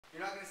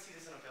You're not going to see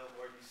this on a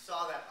billboard. You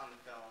saw that on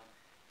the film.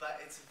 But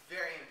it's a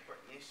very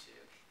important issue.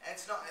 And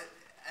it's not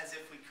as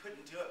if we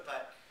couldn't do it,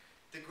 but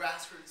the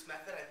grassroots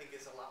method, I think,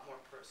 is a lot more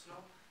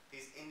personal.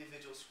 These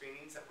individual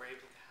screenings that we're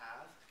able to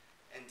have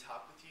and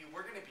talk with you.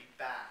 We're going to be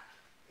back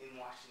in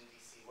Washington,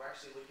 D.C. We're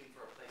actually looking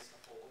for a place to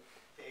hold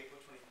the April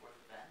 24th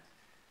event.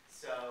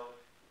 So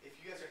if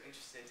you guys are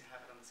interested to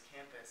have it on this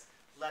campus,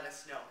 let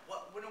us know.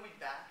 When are we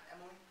back,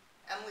 Emily?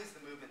 Emily's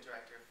the movement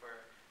director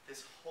for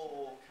this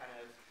whole kind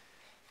of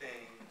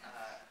thing.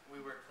 We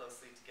work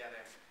closely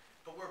together.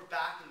 But we're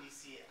back in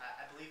D.C.,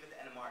 I believe at the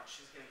end of March.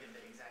 She's going to give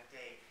the exact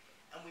date.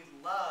 And we'd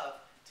love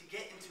to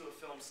get into a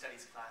film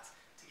studies class,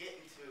 to get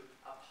into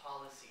a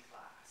policy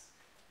class.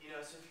 You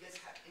know, so if you guys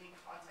have any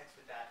context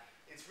with that,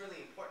 it's really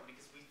important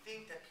because we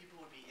think that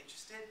people would be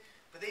interested,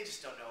 but they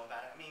just don't know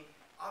about it. I mean,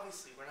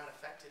 obviously, we're not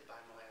affected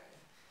by malaria.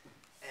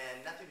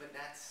 And Nothing But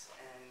Nets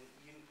and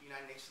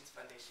United Nations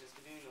Foundation has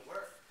been doing the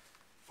work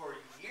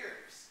for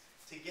years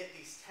to get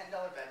these $10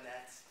 bed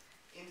nets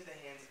into the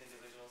hands of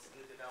individuals in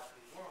the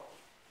developing world.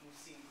 And we've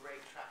seen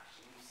great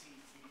traction.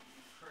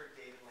 You've heard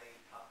David Lane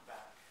talk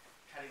about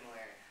cutting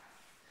malaria in half.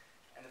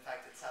 And the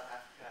fact that South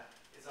Africa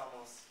is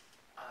almost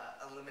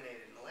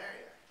eliminated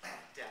malaria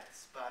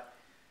deaths. But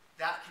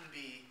that can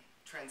be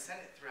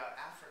transcended throughout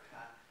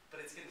Africa,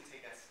 but it's going to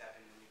take us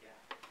stepping in the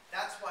gap.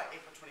 That's why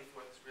April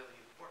 24th is really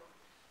important.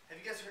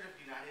 Have you guys heard of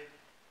United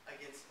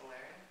Against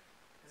Malaria?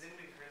 Has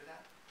anybody heard of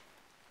that?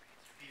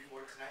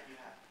 Before tonight, you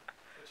have.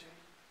 What you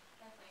mean?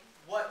 Nothing.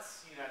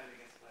 What's United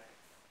Against Malaria?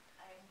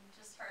 I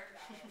just heard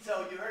about it.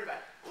 So you heard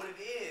about it. What it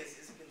is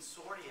a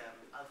consortium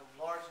of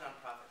large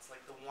nonprofits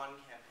like the One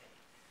Campaign,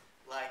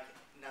 like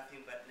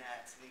Nothing But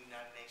Nets, and the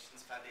United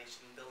Nations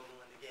Foundation, Bill and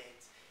Melinda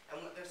Gates. And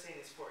what they're saying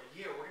is for a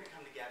year, we're going to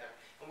come together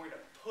and we're going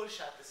to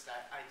push out this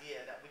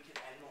idea that we can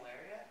end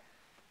malaria,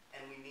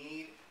 and we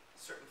need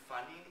certain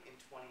funding in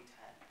 2010.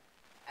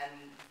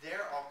 And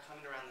they're all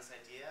coming around this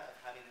idea of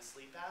having a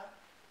sleep out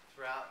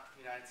throughout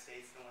the United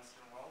States and the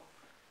Western world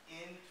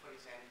in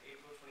 2010,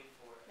 April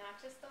 24th.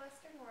 Not just the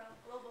Western world,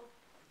 global.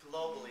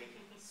 Globally.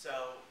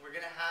 So we're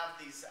going to have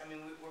these, I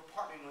mean, we're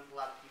partnering with a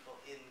lot of people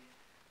in,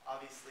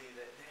 obviously,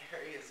 the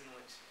areas in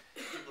which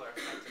people are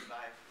affected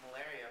by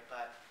malaria,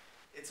 but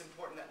it's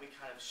important that we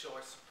kind of show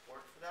our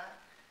support for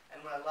that. And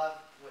what I love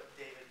what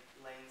David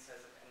Lane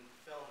says in the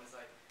film is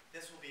like,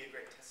 this will be a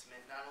great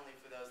testament, not only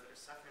for those that are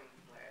suffering from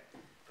malaria,